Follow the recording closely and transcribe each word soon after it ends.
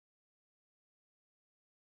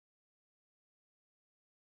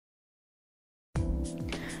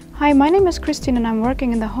Hi, my name is Christine and I'm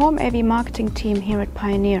working in the home AV marketing team here at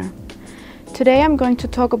Pioneer. Today I'm going to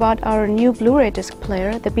talk about our new Blu-ray disc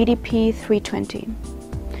player, the BDP-320.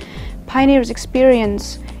 Pioneer's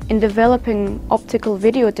experience in developing optical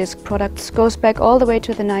video disc products goes back all the way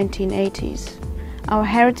to the 1980s. Our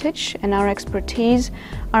heritage and our expertise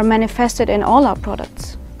are manifested in all our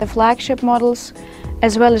products, the flagship models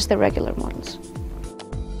as well as the regular models.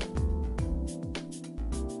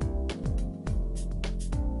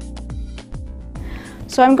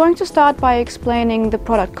 So I'm going to start by explaining the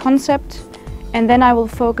product concept, and then I will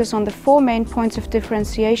focus on the 4 main points of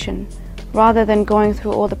differentiation rather than going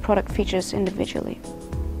through all the product features individually.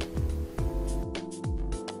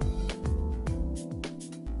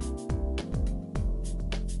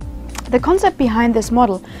 The concept behind this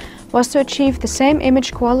model was to achieve the same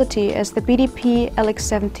image quality as the BDP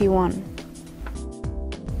LX71.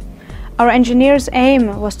 Our engineers'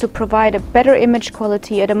 aim was to provide a better image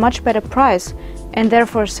quality at a much better price, and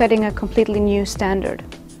therefore setting a completely new standard.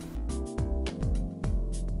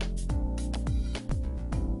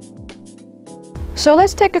 So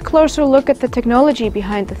let's take a closer look at the technology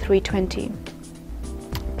behind the 320.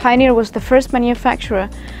 Pioneer was the first manufacturer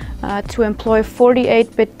to employ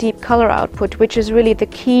 48-bit deep color output, which is really the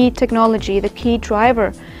key technology, the key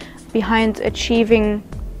driver behind achieving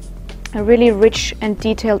a really rich and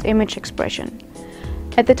detailed image expression.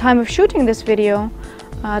 At the time of shooting this video,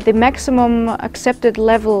 the maximum accepted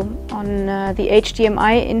level on the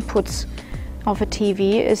HDMI inputs of a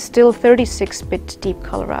TV is still 36-bit deep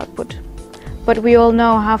color output. But we all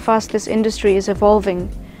know how fast this industry is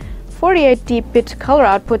evolving. 48 deep-bit color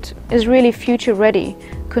output is really future ready.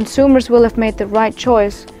 Consumers will have made the right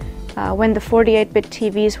choice when the 48-bit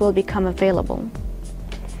TVs will become available.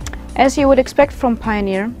 As you would expect from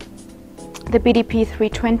Pioneer, the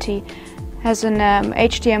BDP-320 has an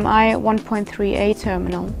HDMI 1.3A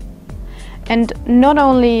terminal. And not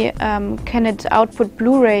only can it output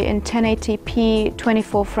Blu-ray in 1080p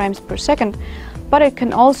 24 frames per second, but it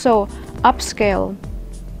can also upscale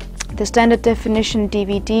the standard definition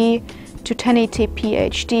DVD to 1080p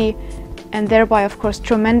HD, and thereby of course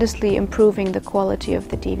tremendously improving the quality of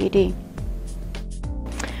the DVD.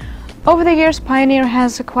 Over the years, Pioneer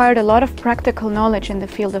has acquired a lot of practical knowledge in the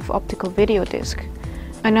field of optical video disc.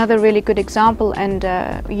 Another really good example and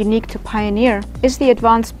unique to Pioneer is the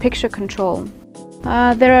advanced picture control.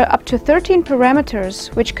 There are up to 13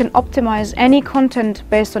 parameters which can optimize any content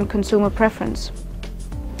based on consumer preference.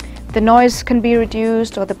 The noise can be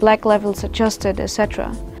reduced or the black levels adjusted,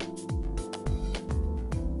 etc.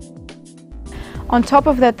 On top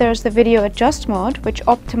of that, there's the video adjust mode, which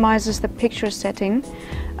optimizes the picture setting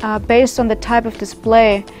based on the type of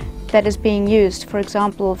display that is being used, for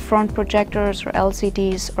example, front projectors or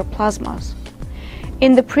LCDs or plasmas.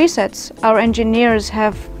 In the presets, our engineers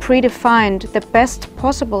have predefined the best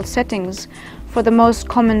possible settings for the most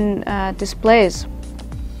common displays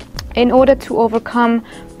in order to overcome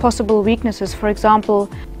possible weaknesses. For example,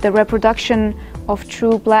 the reproduction of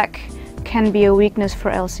true black can be a weakness for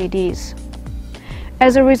LCDs.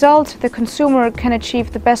 As a result, the consumer can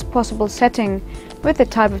achieve the best possible setting with the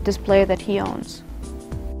type of display that he owns.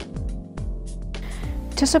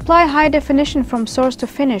 To supply high definition from source to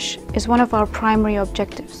finish is one of our primary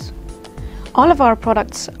objectives. All of our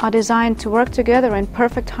products are designed to work together in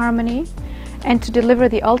perfect harmony and to deliver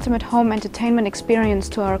the ultimate home entertainment experience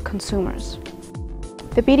to our consumers.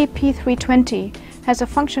 The BDP-320 has a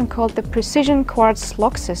function called the Precision Quartz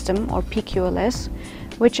Lock System, or PQLS,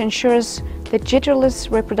 which ensures the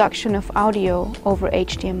jitterless reproduction of audio over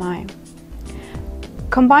HDMI.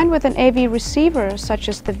 Combined with an AV receiver such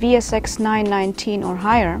as the VSX919 or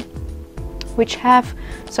higher, which have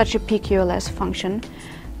such a PQLS function,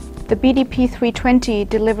 the BDP-320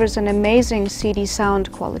 delivers an amazing CD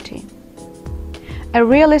sound quality. A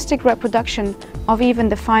realistic reproduction of even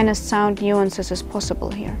the finest sound nuances is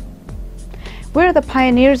possible here. We're the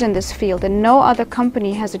pioneers in this field, and no other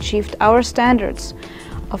company has achieved our standards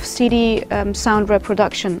of CD sound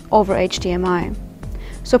reproduction over HDMI.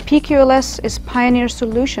 So PQLS is Pioneer's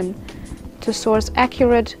solution to source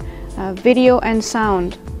accurate video and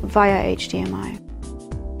sound via HDMI.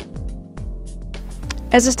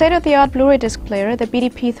 As a state-of-the-art Blu-ray disc player, the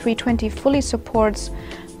BDP-320 fully supports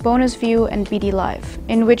Bonus View and BD Live,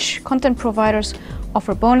 in which content providers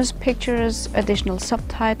offer bonus pictures, additional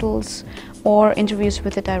subtitles, or interviews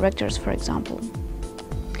with the directors, for example.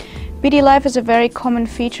 BD Live is a very common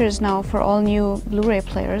feature now for all new Blu-ray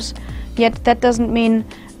players, yet that doesn't mean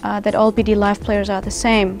that all BD Live players are the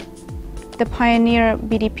same. the Pioneer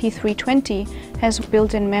BDP-320 has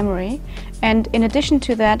built-in memory, and in addition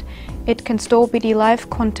to that, it can store BD-Live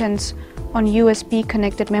contents on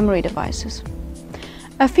USB-connected memory devices.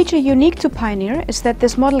 A feature unique to Pioneer is that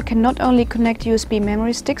this model can not only connect USB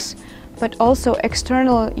memory sticks, but also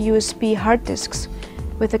external USB hard disks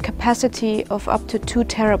with a capacity of up to 2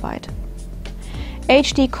 terabyte.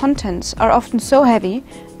 HD contents are often so heavy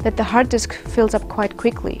that the hard disk fills up quite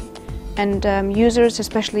quickly, and users,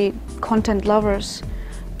 especially content lovers,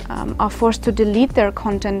 are forced to delete their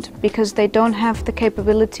content because they don't have the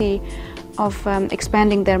capability of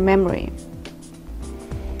expanding their memory.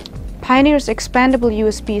 Pioneer's expandable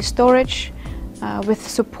USB storage with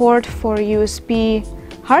support for USB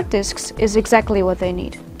hard disks is exactly what they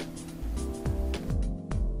need.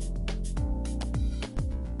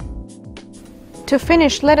 To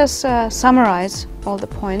finish, let us summarize all the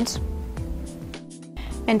points.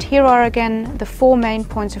 And here are again the 4 main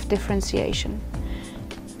points of differentiation.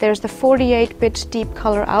 There's the 48-bit deep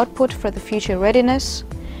color output for the future readiness.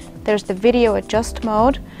 There's the video adjust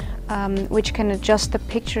mode, which can adjust the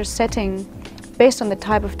picture setting based on the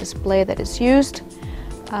type of display that is used.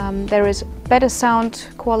 There is better sound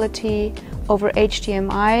quality over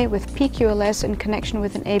HDMI with PQLS in connection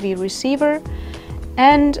with an AV receiver.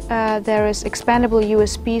 And there is expandable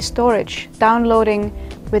USB storage, downloading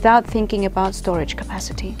without thinking about storage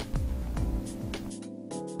capacity.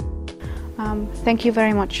 Thank you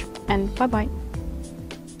very much, and bye-bye.